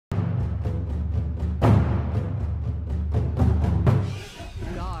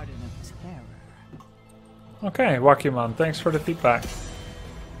Okay, Wakiman, thanks for the feedback.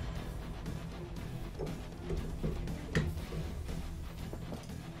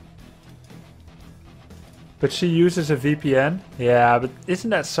 But she uses a VPN? Yeah, but isn't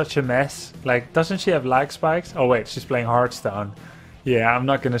that such a mess? Like, doesn't she have lag spikes? Oh wait, she's playing Hearthstone. Yeah, I'm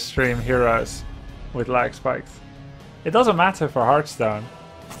not gonna stream Heroes with lag spikes. It doesn't matter for Hearthstone.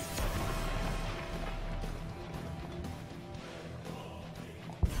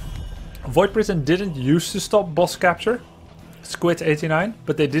 Void Prison didn't used to stop boss capture, Squid 89,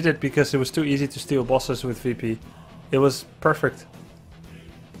 but they did it because it was too easy to steal bosses with VP. It was perfect.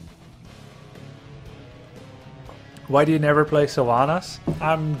 Why do you never play Sylvanas?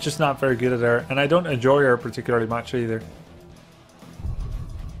 I'm just not very good at her, and I don't enjoy her particularly much either.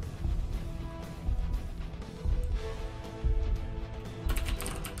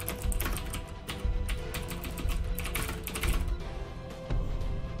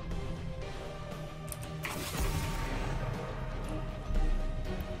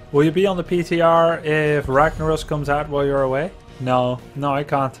 Will you be on the PTR if Ragnaros comes out while you're away? No, I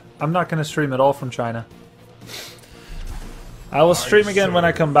can't. I'm not gonna stream at all from China. I will stream again when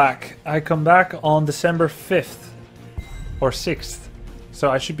I come back. I come back on December 5th or 6th. So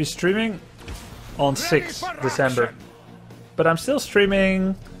I should be streaming on 6th December. But I'm still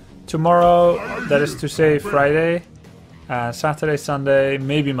streaming tomorrow, that is to say Friday, Saturday, Sunday,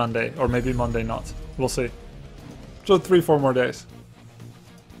 maybe Monday, or maybe Monday not. We'll see. So 3-4 more days.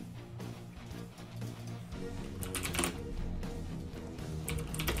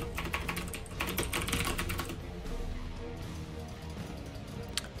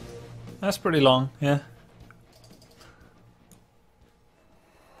 That's pretty long, yeah.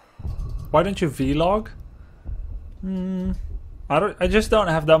 Why don't you vlog? I just don't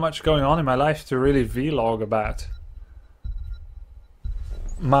have that much going on in my life to really vlog about.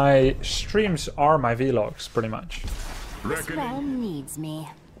 My streams are my vlogs, pretty much. This realm needs me.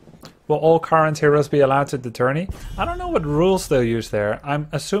 Will all current heroes be allowed to the tourney? I don't know what rules they'll use there. I'm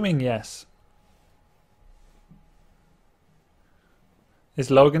assuming yes. Is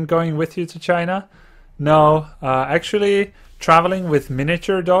Logan going with you to China? No, actually traveling with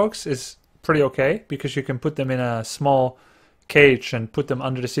miniature dogs is pretty okay because you can put them in a small cage and put them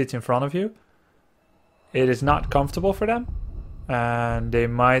under the seat in front of you. It is not comfortable for them and they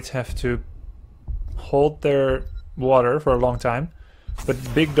might have to hold their water for a long time. But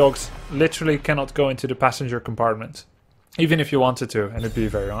big dogs literally cannot go into the passenger compartment, even if you wanted to, and it'd be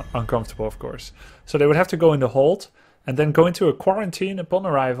very uncomfortable, of course. So they would have to go in the hold and then go into a quarantine upon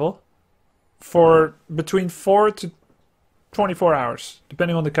arrival for between 4 to 24 hours,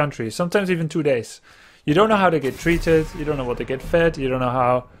 depending on the country, sometimes even 2 days. You don't know how they get treated, you don't know what they get fed, you don't know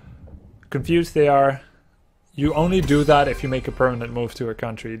how confused they are. You only do that if you make a permanent move to a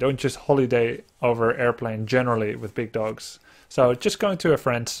country. You don't just holiday over airplane generally with big dogs. So just going to a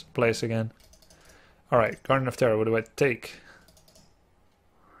friend's place again. Alright, Garden of Terror, what do I take?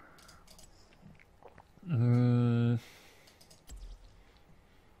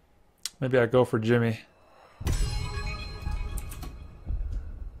 Maybe I go for Jimmy.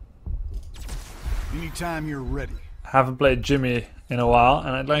 Anytime you're ready. Haven't played Jimmy in a while, and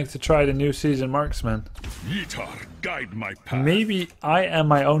I'd like to try the new season Marksman. Yitar, guide my path. Maybe I am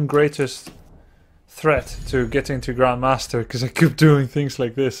my own greatest threat to getting to Grandmaster, because I keep doing things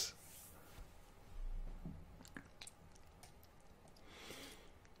like this.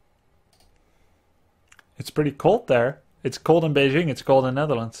 It's pretty cold there. It's cold in Beijing, it's cold in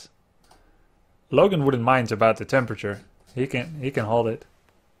Netherlands. Logan wouldn't mind about the temperature. He can hold it.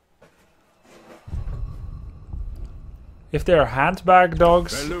 If they are handbag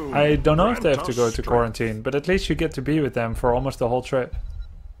dogs, Hello, I don't know if they have to go to fantastic. quarantine, but at least you get to be with them for almost the whole trip.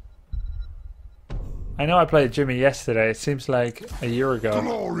 I know I played Jimmy yesterday, it seems like a year ago.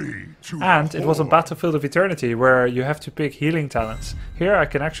 Glory to And it was on Horde. Battlefield of Eternity, where you have to pick healing talents. Here I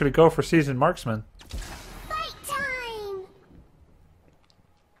can actually go for Seasoned Marksman. Fight time!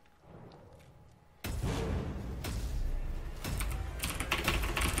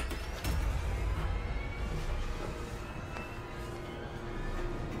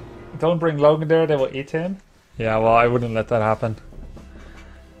 Don't bring Logan there, they will eat him. Yeah, well, I wouldn't let that happen.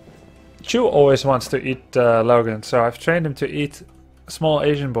 Chu always wants to eat Logan, so I've trained him to eat small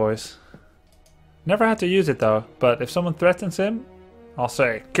Asian boys. Never had to use it though, but if someone threatens him, I'll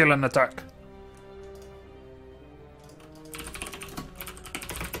say, kill and attack.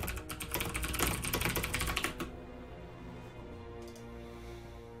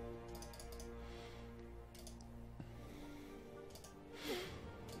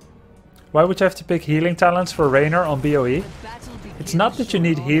 Why would you have to pick healing talents for Raynor on BOE? It's not that you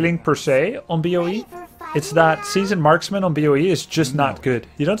need healing per se on BOE, It's that Seasoned Marksman on BOE is just not good.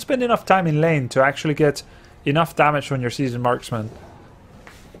 You don't spend enough time in lane to actually get enough damage when you're Seasoned Marksman.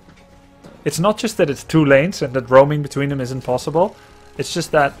 It's not just that it's 2 lanes and that roaming between them isn't possible. It's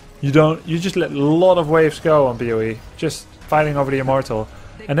just that you just let a lot of waves go on BOE. Just fighting over the Immortal.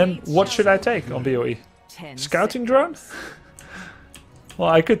 And then what should I take on BOE? Scouting drone? Well,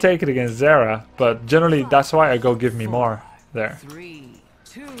 I could take it against Zera, but generally that's why I go give me more there. 3,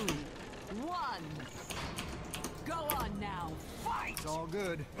 2, 1. Go on now, fight! It's all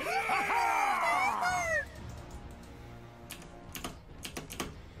good.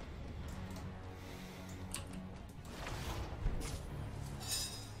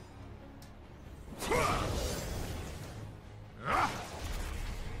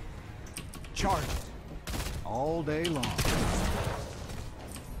 Charge it. All day long.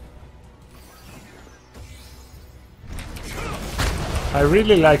 I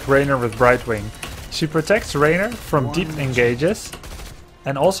really like Raynor with Brightwing. She protects Raynor from deep engages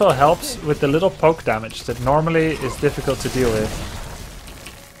and also helps with the little poke damage that normally is difficult to deal with.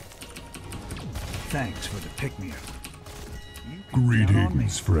 Thanks for the pick-me-up.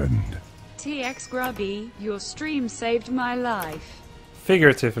 Greetings, friend. TX Grubby, your stream saved my life.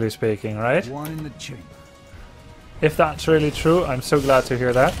 Figuratively speaking, right? One in the chamber. If that's really true, I'm so glad to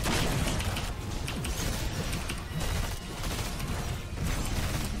hear that.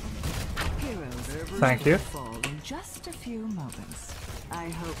 Thank you. Fall in just a few moments. I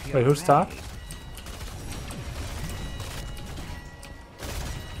hope you're Wait, who's top? ready.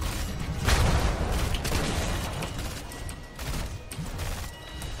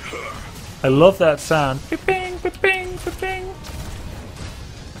 I love that sound. Beep-ping, beep-ping, beep-ping.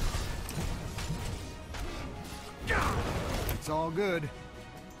 It's all good.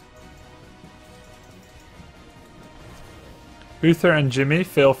 Uther and Jimmy,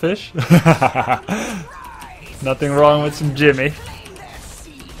 Failfish. Nothing wrong with some Jimmy.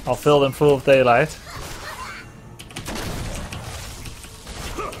 I'll fill them full of daylight.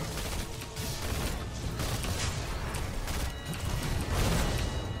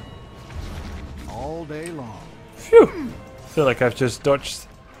 All day long. Phew! I feel like I've just dodged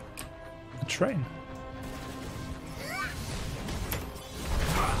a train.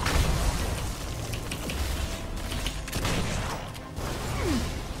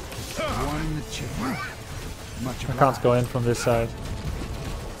 One in the chamber. Much I can't go in from this side.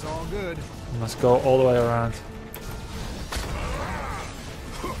 It's all good. I must go all the way around.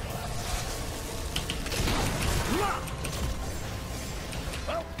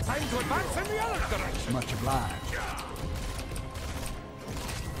 Time to advance in the other direction. Much obliged.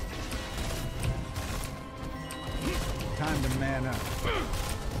 Time to man up.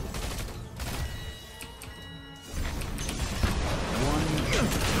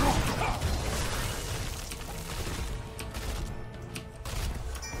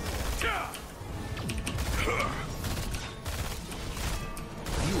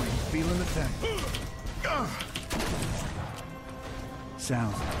 You ain't feeling the thing.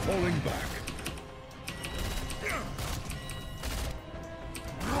 Sounds Falling back.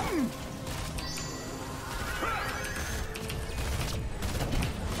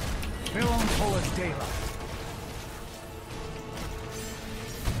 fill on full of daylight.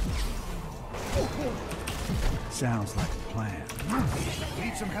 Sounds like a plan.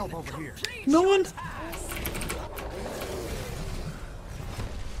 Need some help over here. No one?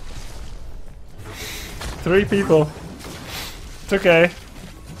 Three people. It's okay.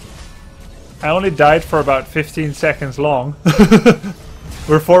 I only died for about 15 seconds long.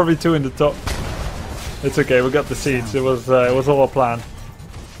 We're 4v2 in the top. It's okay, we got the seeds. It was all a plan.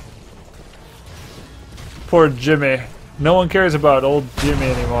 Poor Jimmy. No one cares about old Jimmy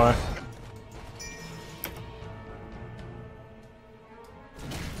anymore.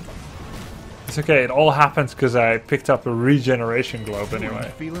 It's okay, it all happens because I picked up a regeneration globe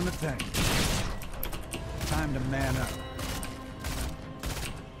anyway. Feeling the thing. Time to man up.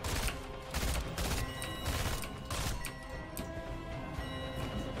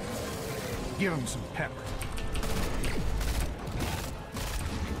 Give him some pepper.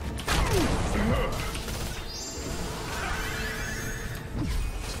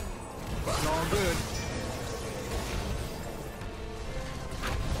 It's all good.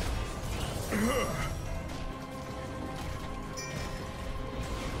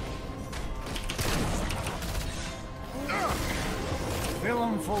 Fill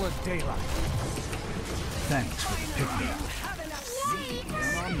 'em full of daylight. Thanks for the pick-me-up.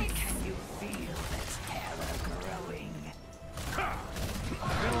 Can you feel this terror growing?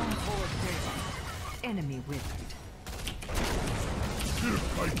 Fill 'em full of daylight. Enemy withered.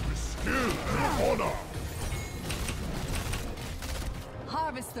 Fight with skill and honor.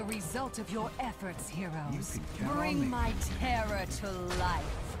 Harvest the result of your efforts, heroes. You can count on me. Bring my terror to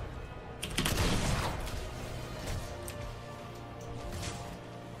life.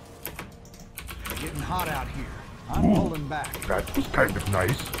 Getting hot out here. I'm pulling back. That was kind of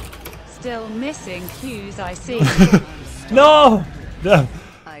nice. Still missing cues, I see. No!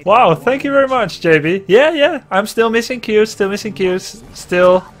 Wow, thank you very much, JB. Yeah, I'm still missing cues, still,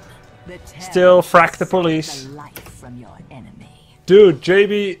 The terror frack the police. the life from your enemy. Dude,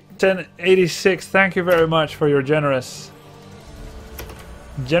 JB1086, thank you very much for your generous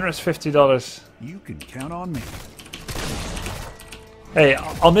 $50. You can count on me. Hey,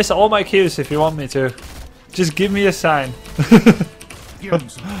 I'll miss all my cues if you want me to. Just give me a sign. Give him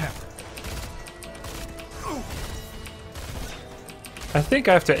some pepper. I think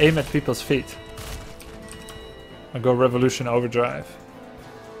I have to aim at people's feet. I'll go Revolution Overdrive.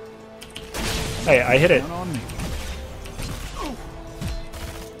 Hey, I hit it. Count on me.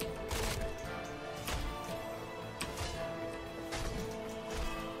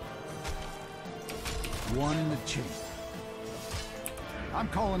 One in the chin. I'm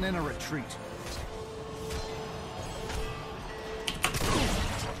calling in a retreat.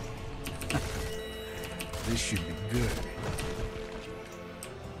 This should be good.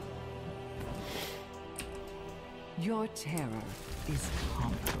 Your terror is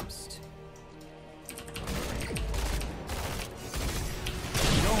compost.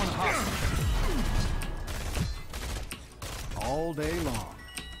 Going hostile. All day long.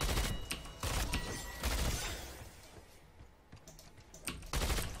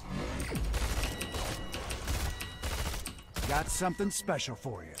 Got something special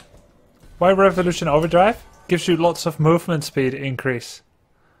for you. Why Revolution Overdrive? Gives you lots of movement speed increase.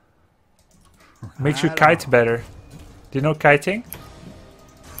 Makes you Right kite on. better. Do you know kiting?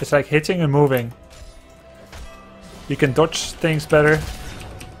 It's like hitting and moving. You can dodge things better.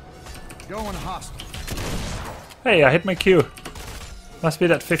 Going hostile. Hey, I hit my cue. Must be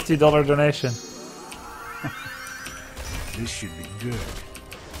that $50 donation. This should be good.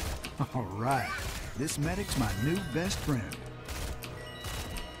 All right. This medic's my new best friend.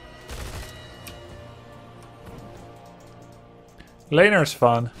 Raynor's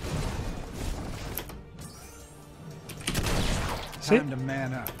fun. See? Time to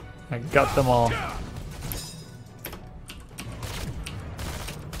man up. I got them all.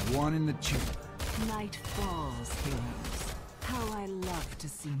 One in the chin. Night falls, heroes. How I love to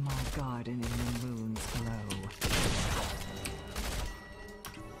see my garden in the moon's glow.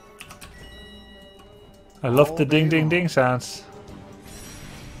 I love All the ding day ding long. ding sounds.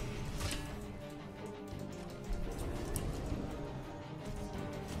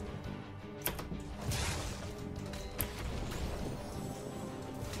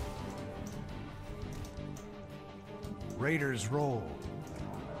 Raiders roll.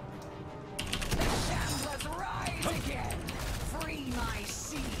 Let's rise again. Free my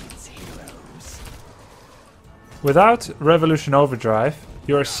seeds, heroes. Without Revolution Overdrive,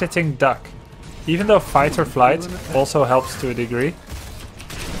 you're a sitting duck. Even though fight or flight also helps to a degree,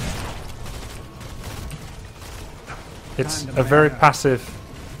 it's a very passive,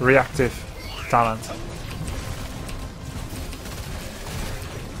 reactive talent.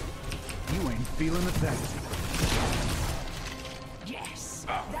 You ain't feeling a thing. Yes,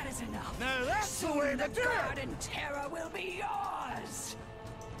 that is enough. Now that's the way to do it. Garden terror will be yours.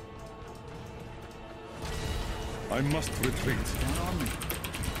 I must retreat. Count on me.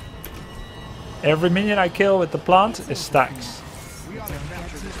 Every minion I kill with the plant is stacks. We ought to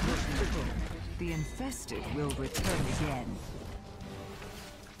capture this mission. The infested will return again.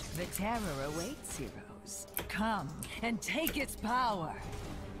 The terror awaits, heroes. Come and take its power.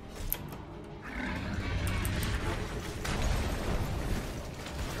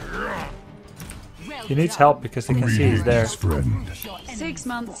 Well He needs done. help because they can see he's there. Friend. Your enemy 6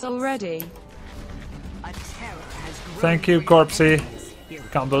 months falls. already. A terror has grown Thank you, for your Corpsey. enemies, heroes.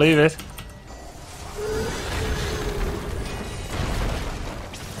 Can't believe it.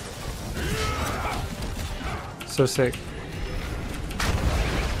 So sick.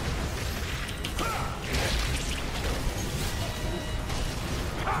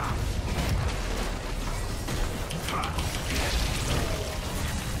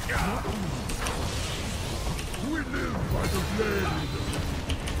 We live by the blade.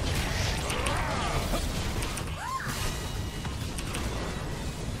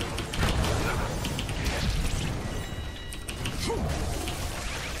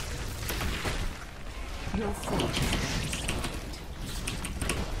 Your fortune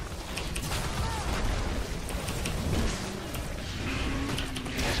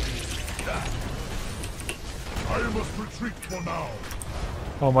retreat for now.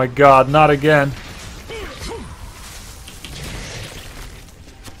 Oh my god, not again.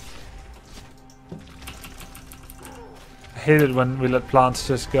 I hate it when we let plants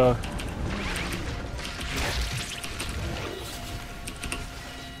just go.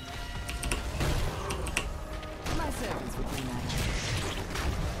 My servants will bring that up.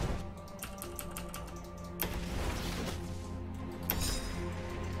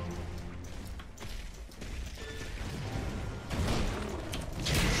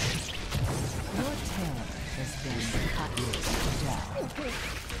 Your terror has been cut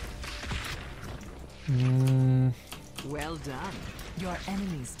down. Well done. Your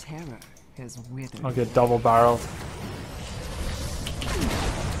enemy's terror has withered. I'll get double barreled.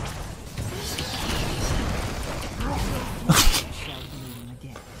 Shall bloom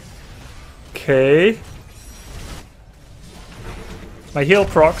again. Okay. My heal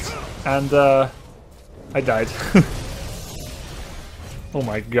procced and I died. Oh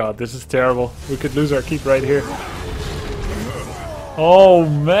my god, this is terrible. We could lose our keep right here. Oh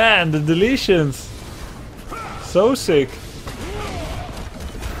man, the deletions. So sick.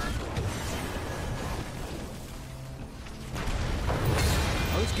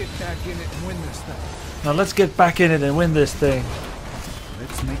 Let's get back in it and win this thing. Now let's get back in it and win this thing.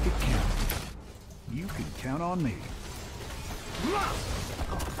 Let's make it count. You can count on me.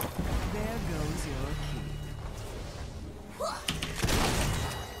 There goes your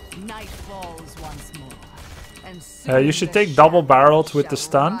key. Night falls once more. And You should take double barreled with the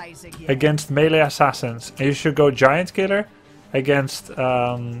stun against melee assassins. And you should go giant killer against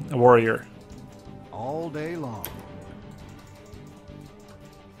warrior. All day long.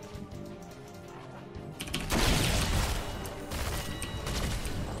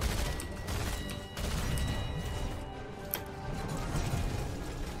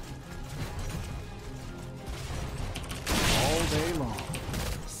 All day long.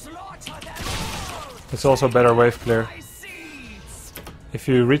 It's also better wave clear. If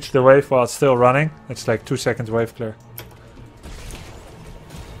you reach the wave while it's still running, it's like 2 seconds wave clear.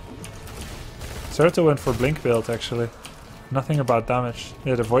 Certo went for blink build actually. Nothing about damage.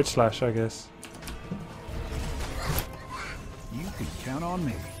 Yeah, the void slash I guess. You can count on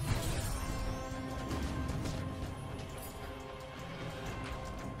me.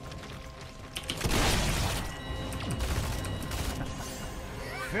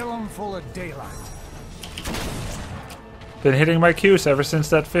 Fill 'em full of daylight. Been hitting my Qs ever since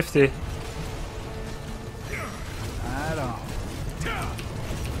that 50. Right on.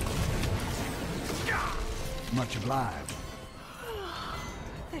 Much obliged.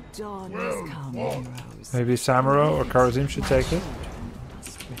 The dawn has come, heroes. Maybe Samuro or Karazim should take it.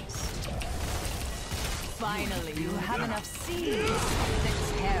 Finally, you have enough seeds. The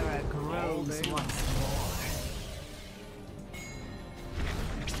terror grows once more.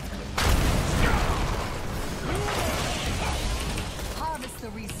 Harvest the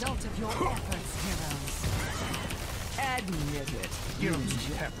result of your efforts, heroes. Admit it. Give 'em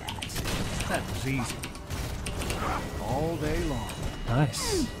some pepper. That was easy. All day long.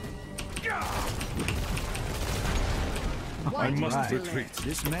 Nice. I must Right. retreat.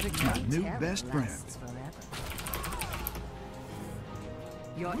 This medic's my new Terror best friend. lasts forever.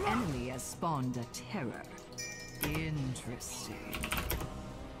 Your enemy has spawned a terror. Interesting.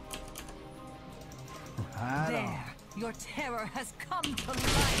 Right on. There, your terror has come to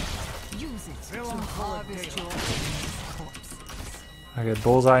life. Use it Fill to 'em full of harvest your daylight. enemy's corpses. I get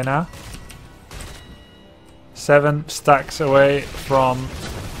Bullseye now. 7 stacks away from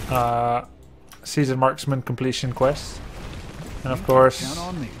Season Marksman completion quest. And of course, Count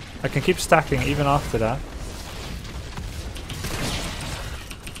on me. I can keep stacking even after that.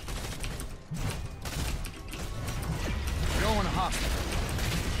 Going to hospital.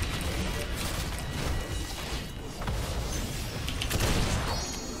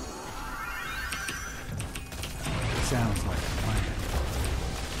 Sounds like a plan.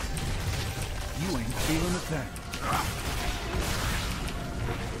 You ain't feeling a thing.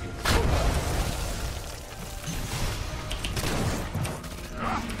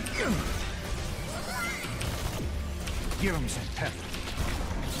 Give him some pepper.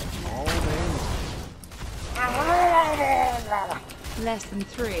 All day long. Less than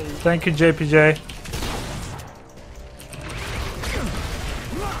 3. Thank you, JPJ.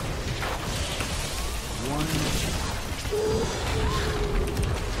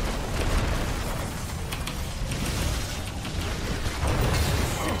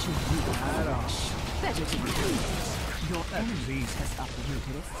 Better to be your enemy has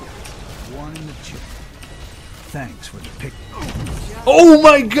uprooted a foot. One in the chip. Thanks for the pick. Oh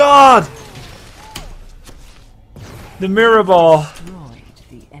my god! The mirror ball. Destroyed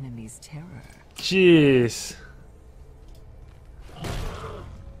the enemy's terror. Jeez.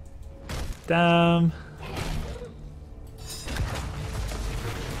 Damn.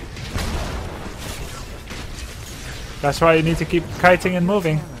 That's why you need to keep kiting and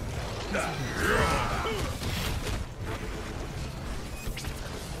moving.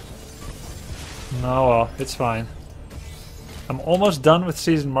 No, well, it's fine. I'm almost done with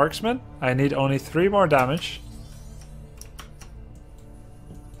Seasoned Marksman. I need only 3 more damage.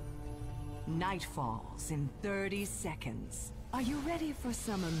 Night falls in 30 seconds. Are you ready for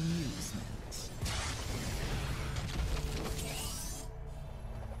some amusement?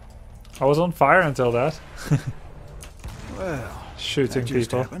 I was on fire until that. Well, Shooting that just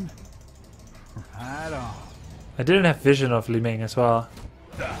people. happened. Right on. I didn't have vision of Li Ming as well.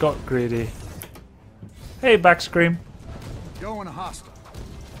 Got greedy. Hey, back scream. Going hostile.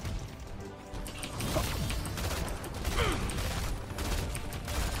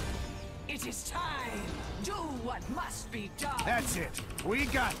 It is time. Do what must be done. That's it. We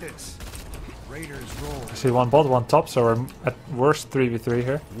got this. Raiders roll. I see one bot, one top, so we're at worst 3v3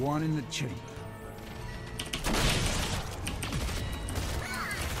 here. One in the chamber.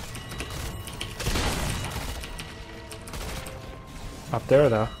 Up there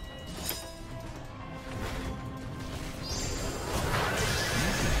though.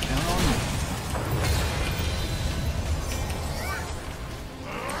 Count on me.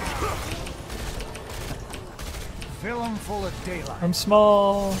 Fill 'em full of daylight. I'm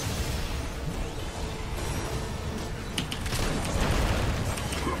small.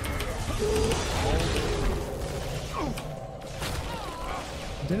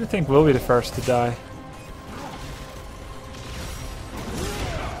 I didn't think we'll be the first to die.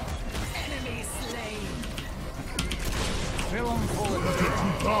 Enemy slain. Fill 'em full of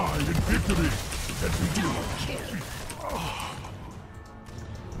daylight. Die in victory. As we do.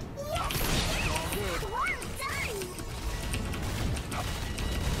 Well done.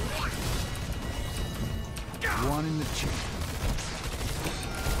 One in the chamber.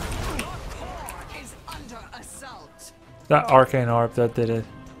 Core is under assault. That arcane orb that did it.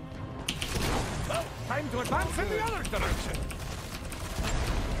 Time to advance in the other direction.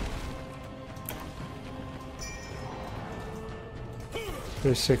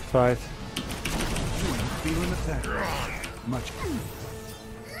 Pretty sick fight. Feeling attack. Much.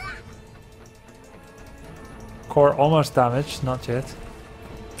 Core almost damaged, not yet.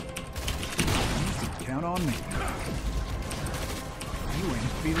 Count on me. You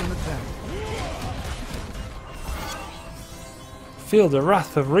ain't feeling attack. Feel the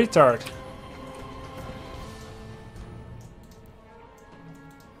wrath of retard.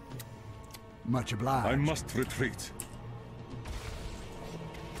 Much obliged. I must retreat.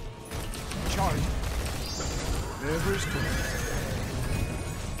 Charge. Ever's clear.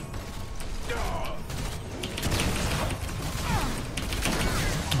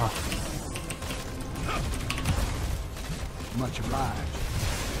 Much obliged.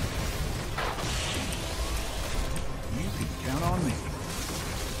 You can count on me.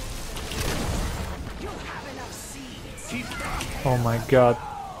 You have enough seeds. Oh my god.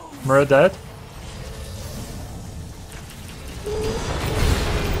 Murra dead?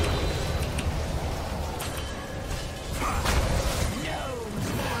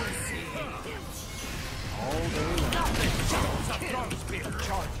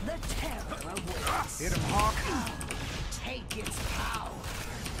 The terror awaits. Hit him, Hawk. Take its power.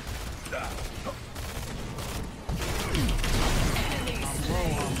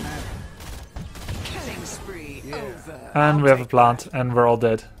 Killing spree over. And we have a plant, and we're all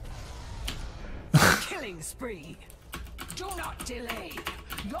dead. Killing spree. Do not delay.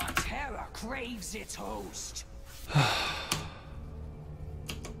 Your terror craves its host.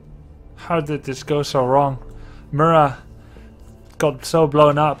 How did this go so wrong? Murra got so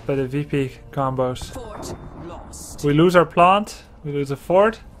blown up by the VP combos. Fort lost. We lose our plant, we lose a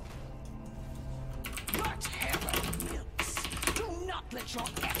fort. Your terror wilts. Do not let your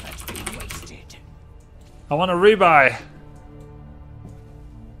effort be wasted. I want a rebuy.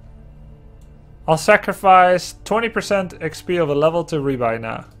 I'll sacrifice 20% XP of a level to rebuy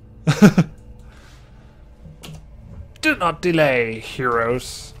now. Do not delay,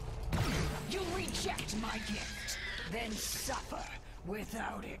 heroes. You reject my gift, then suffer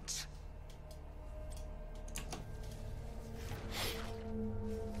without it.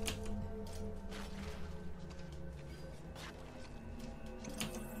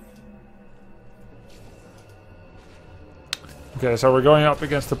 Okay, so we're going up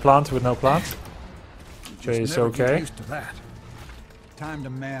against the plant with no plant. Just He's never get okay. used to that. Time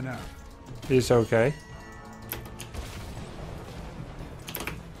to man up. He's okay.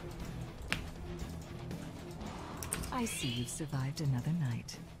 I see you've survived another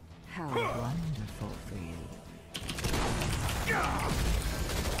night. How wonderful for you.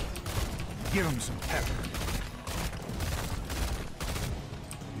 Give him some pepper.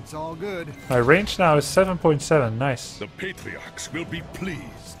 It's all good. My range now is 7.7. Nice. The patriarchs will be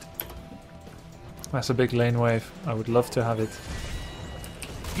pleased. That's a big lane wave. I would love to have it.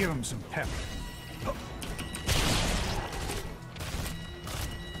 Give him some pepper.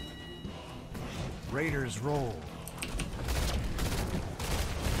 Raiders roll.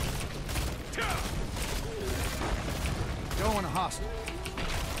 Going hostile.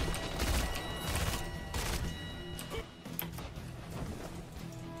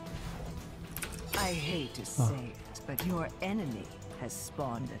 I hate to say it, but your enemy has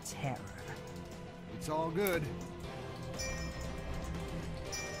spawned a terror. It's all good.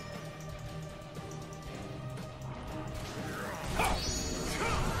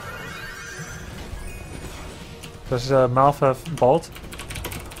 Does Malf have Bolt?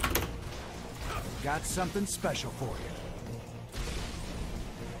 Got something special for you.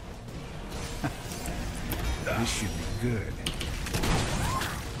 This should be good.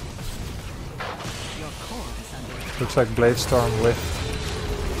 Your core is under Looks like Blade Storm with.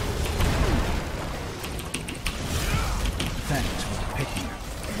 Thanks for picking it.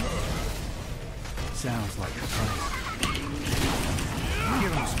 Sounds like a plan.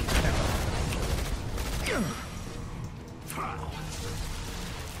 Give him some pepper.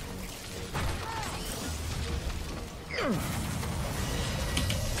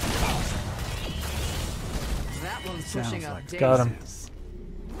 that one's Sounds pushing up like daisies. Got him.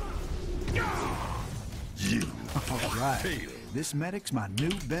 You All right. This medic's my new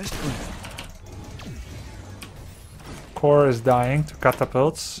best friend. Core is dying to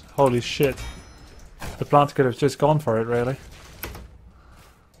catapults. Holy shit. The plant could have just gone for it, really.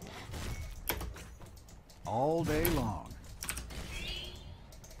 All day long.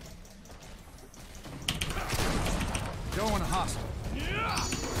 Going hostile.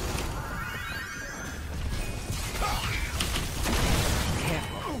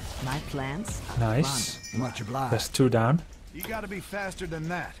 Careful. My plants are Nice. Much obliged. There's 2 down. You gotta be faster than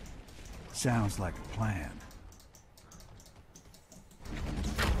that. Sounds like a plan.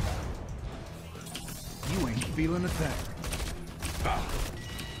 You ain't feeling a thing.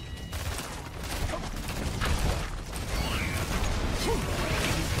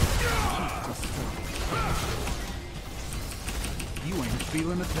 You ain't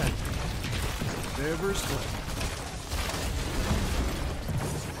feeling a thing. Ever slip.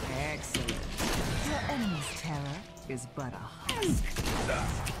 excellent. Your enemy's terror is but a husk.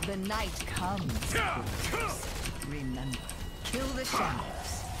 The night comes. Warriors. Remember, kill the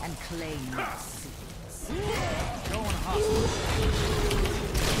shadows and claim your secrets. Going hostile.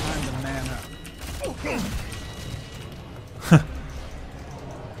 Time to man up.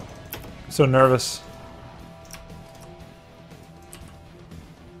 So nervous.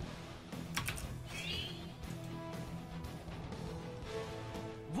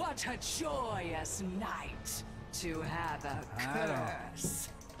 What a joyous night to have a curse.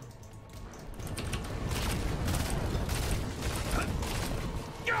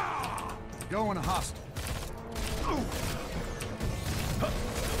 Going hostile.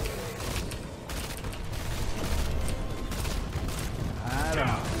 Right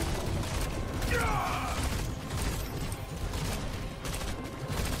on.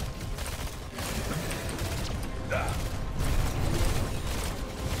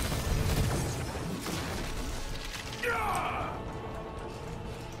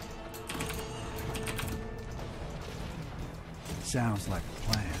 Sounds like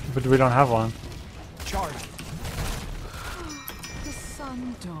a plan. But we don't have one. Charge. The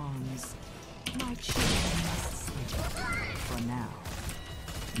sun dawns. My children must sleep for now.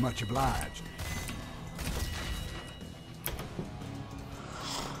 Much obliged.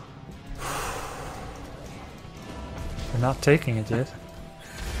 We're not taking it yet.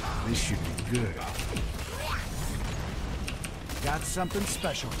 This should be good. Got something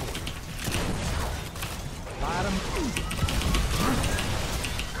special for you. Bottom.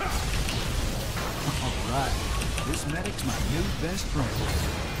 All right. This medic's my new best friend.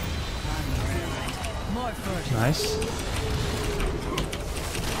 More fertile. Nice.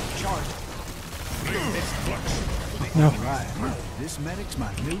 Charge. No. All right. This medic's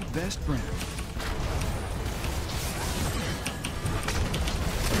my new best friend.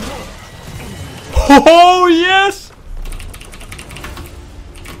 Oh yes!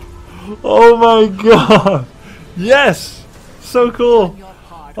 Oh my god! Yes! So cool! Your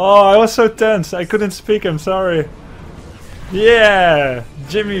part. Oh, I was so tense. I couldn't speak. I'm sorry. Yeah!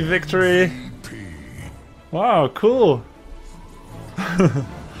 Jimmy victory. Wow, cool.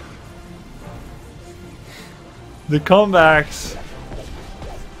 The comebacks.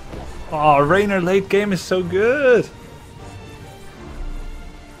 Oh, Raynor late game is so good.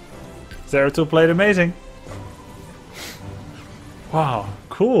 Zeratul played amazing. Wow,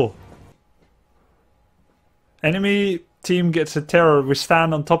 cool. Enemy team gets a terror, we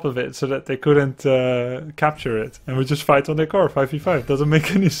stand on top of it so that they couldn't capture it. And we just fight on their core, 5v5. Doesn't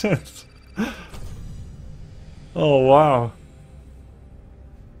make any sense. Oh, wow.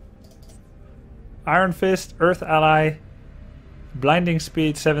 Iron Fist, Earth Ally, Blinding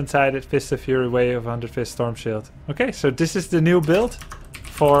Speed, 7-sided, Fist of Fury, Way of 100 Fist, Storm Shield. Okay, so this is the new build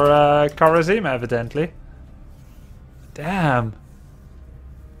for Karazim, evidently. Damn.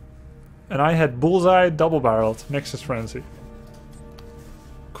 And I had Bullseye double-barreled, Nexus Frenzy.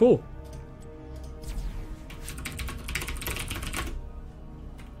 Cool.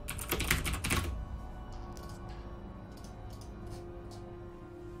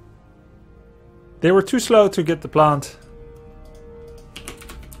 They were too slow to get the plant.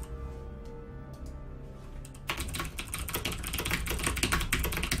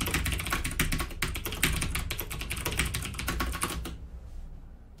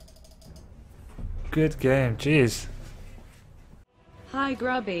 Good game, jeez. Hi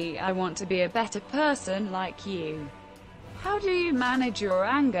Grubby, I want to be a better person like you. How do you manage your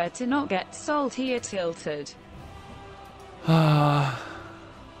anger to not get salty or tilted?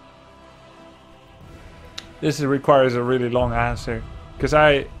 This requires a really long answer. Because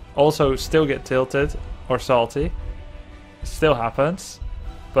I also still get tilted or salty. It still happens.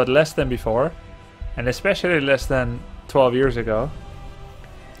 But less than before. And especially less than 12 years ago.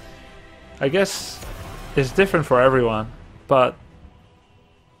 I guess it's different for everyone. But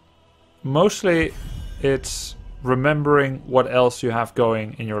mostly it's remembering what else you have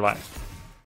going in your life.